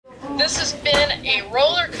This has been a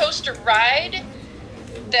roller coaster ride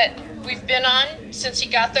that we've been on since he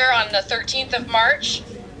got there on the 13th of March.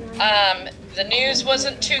 The news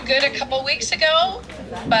wasn't too good a couple weeks ago,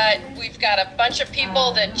 but we've got a bunch of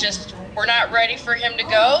people that just were not ready for him to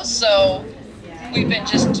go, so we've been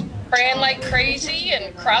just praying like crazy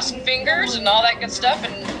and crossing fingers and all that good stuff,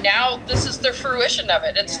 and now this is the fruition of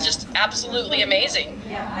it. It's just absolutely amazing,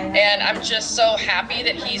 and I'm just so happy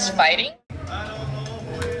that he's fighting.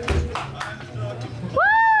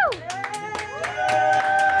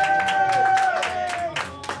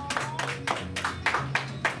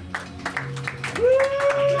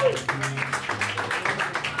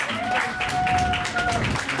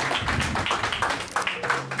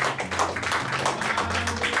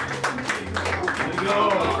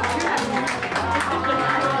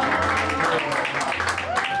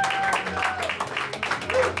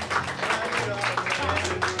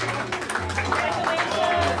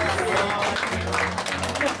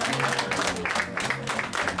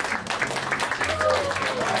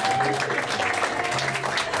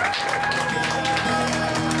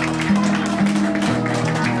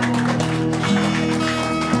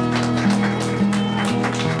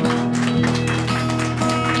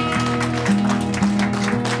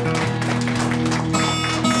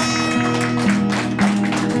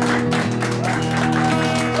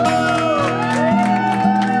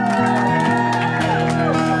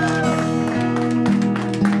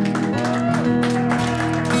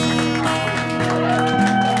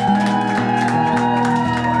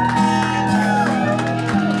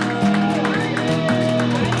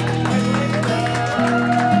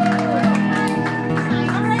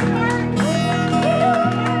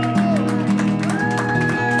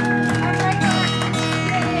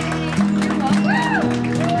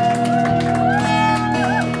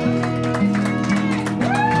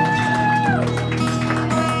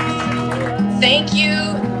 Thank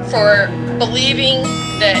you for believing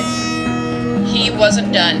that he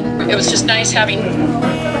wasn't done. It was just nice having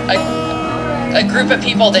a group of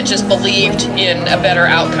people that just believed in a better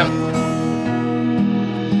outcome.